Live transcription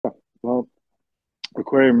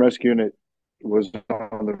Aquarium Rescue Unit was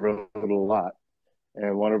on the road a lot,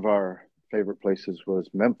 and one of our favorite places was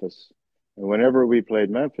Memphis. And whenever we played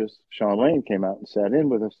Memphis, Shawn Lane came out and sat in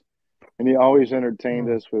with us, and he always entertained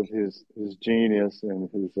Oh, us with his genius and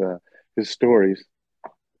his stories.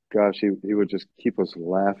 Gosh, he would just keep us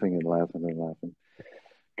laughing and laughing and laughing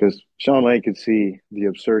because Shawn Lane could see the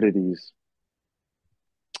absurdities,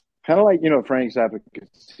 kind of like Frank Zappa could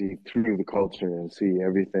see through the culture and see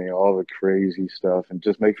everything, all the crazy stuff, and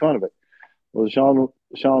just make fun of it. Well, Shawn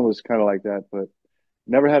was kind of like that, but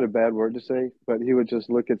never had a bad word to say. But he would just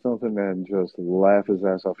look at something and just laugh his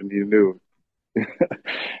ass off, and you knew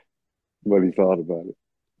what he thought about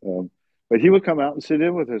it. But he would come out and sit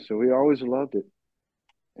in with us, and we always loved it.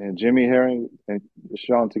 And Jimmy Herring and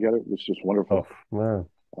Shawn together was just wonderful. oh man.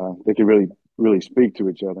 They could really speak to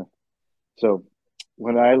each other. So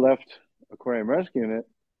when I left Aquarium Rescue Unit,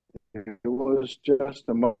 it was just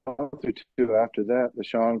a month or two after that that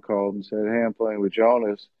Shawn called and said, "Hey, I'm playing with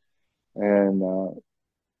Jonas, and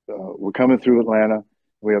we're coming through Atlanta.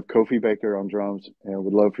 We have Kofi Baker on drums, and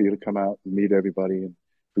we'd love for you to come out and meet everybody and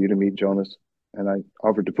for you to meet Jonas." And I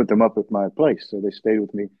offered to put them up at my place, so they stayed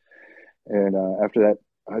with me. And after that,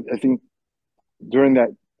 I think during that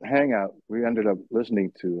hangout, we ended up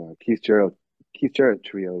listening to Keith Jarrett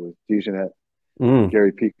trio with Dejanette and Mm,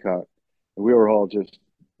 Gary Peacock. And we were all just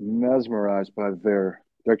mesmerized by their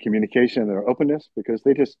communication and their openness because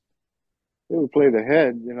they would play the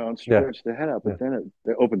head, and yeah, stretch the head out, yeah. but then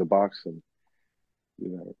they opened the box and you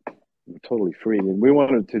know totally free. And we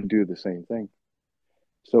wanted to do the same thing.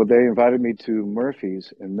 So they invited me to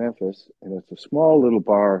Murphy's in Memphis, and it's a small little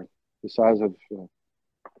bar the size of,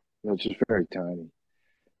 it's just very tiny.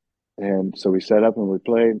 And so we set up and we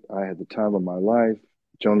played. I had the time of my life.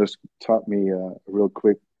 Jonas taught me a real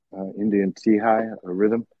quick Indian tea high, a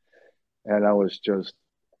rhythm, and I was just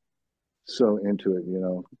so into it.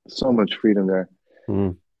 So much freedom there.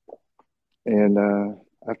 Mm, And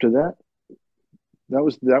after that, that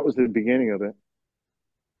was the beginning of it.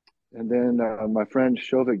 And then my friend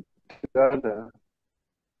Shovik Dutta,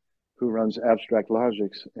 who runs Abstract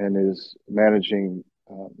Logics and is managing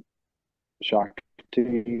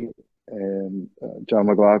Shakti and John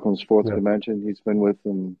McLaughlin's Fourth yeah. Dimension. He's been with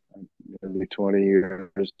them nearly 20 years,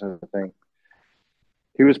 I think.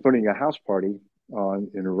 He was putting a house party on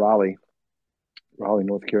in Raleigh,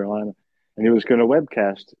 North Carolina, and he was going to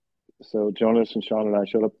webcast. So Jonas and Shawn and I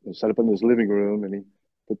showed up and set up in his living room, and he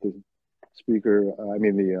put the speaker,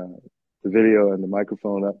 the video and the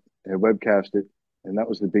microphone up and webcast it. And that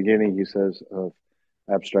was the beginning, he says, of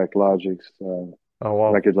Abstract Logic's Oh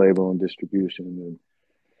wow. record label and distribution.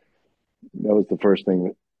 And that was the first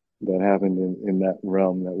thing that happened in that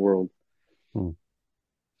realm, that world. Mm,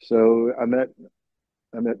 So I met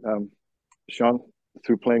Shawn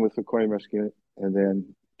through playing with the Aquarium Rescue, and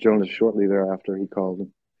then Jonas shortly thereafter he called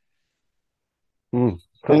him, mm.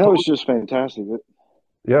 and that How, was just fantastic.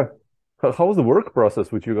 yeah. How was the work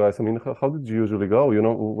process with you guys? I mean, how did you usually go? You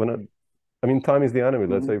know, I mean, time is the enemy.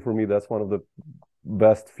 Let's Mm-hmm. say for me, that's one of the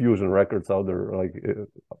best fusion records out there. Like,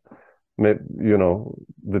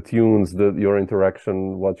 the tunes, your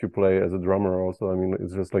interaction, what you play as a drummer. Also, I mean,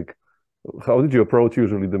 it's just like, how did you approach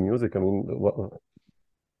usually the music? I mean,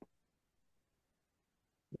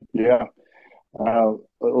 Yeah, a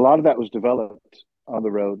lot of that was developed on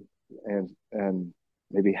the road, and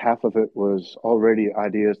maybe half of it was already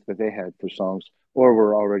ideas that they had for songs or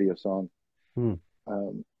were already a song. hmm,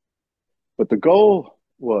 Um, but the goal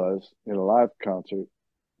was in a live concert.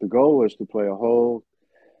 The goal was to play a whole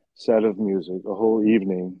set of music, a whole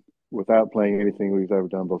evening, without playing anything we've ever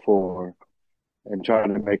done before, and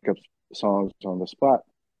trying to make up songs on the spot.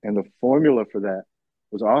 And the formula for that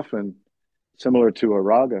was often similar to a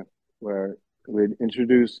raga, where we'd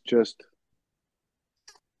introduce just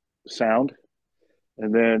sound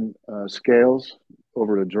and then scales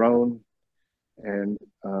over a drone and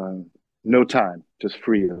no time, just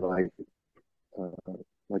free, like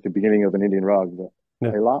the beginning of an Indian rag,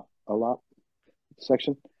 yeah. the a lot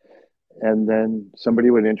section. And then somebody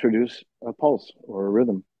would introduce a pulse or a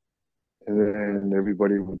rhythm, and then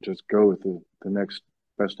everybody would just go with the next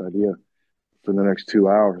best idea for the next 2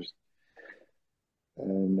 hours.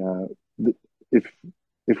 And if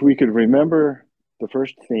if we could remember the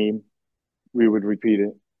first theme, we would repeat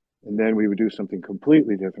it, and then we would do something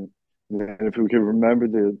completely different. And then if we could remember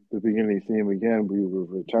the beginning theme again, we would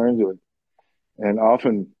return to it. And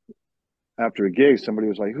often after a gig, somebody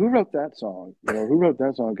was like, "Who wrote that song? Who wrote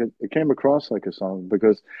that song?" It came across like a song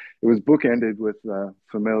because it was bookended with Yeah.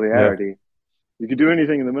 familiarity. You could do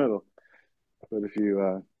anything in the middle, but if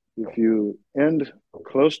you end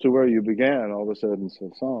close to where you began, all of a sudden it's a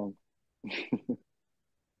song.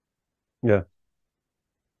 Yeah.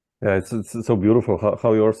 Yeah, it's so beautiful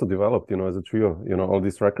how you also developed, as a trio, all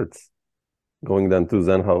these records going then to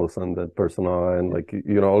Zen House and that Persona and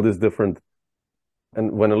Yeah, like, all these different.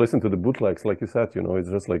 And when I listen to the bootlegs, like you said, it's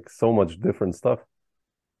just like so much different stuff.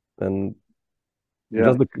 And yeah.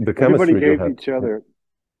 just the Everybody chemistry you gave had. each other,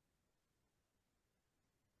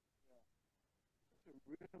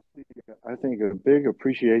 I think, a big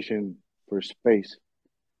appreciation for space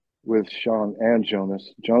with Shawn and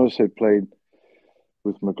Jonas. Jonas had played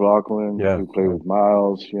with McLaughlin, Yeah, who played yeah. with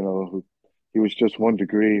Miles, who he was just 1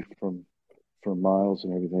 degree from Miles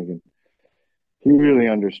and everything. And he really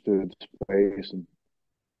understood space and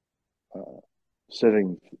uh,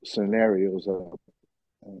 setting scenarios up.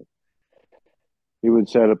 Uh, he would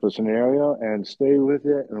set up a scenario and stay with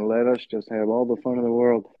it and let us just have all the fun in the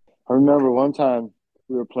world. I remember one time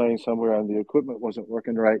we were playing somewhere and the equipment wasn't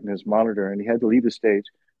working right in his monitor, and he had to leave the stage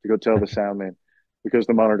to go tell the sound man because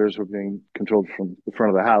the monitors were being controlled from the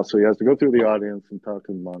front of the house. So he has to go through the audience and talk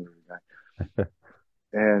to the monitor guy.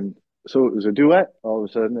 And so it was a duet. All of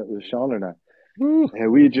a sudden, it was Shawn and I. Woo.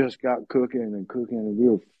 And we just got cooking and cooking, and we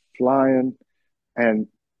were flying. And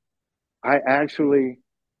I actually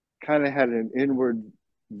kind of had an inward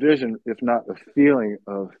vision, if not a feeling,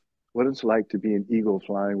 of what it's like to be an eagle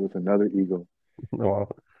flying with another eagle. Wow.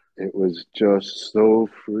 It was just so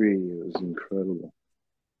free. It was incredible.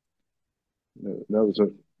 That was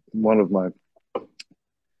one of my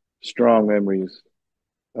strong memories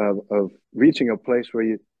of reaching a place where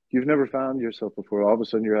you've never found yourself before. All of a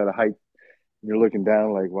sudden, you're at a height and you're looking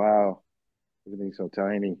down, like, wow, everything's so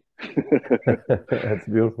tiny. That's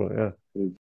beautiful. Yeah.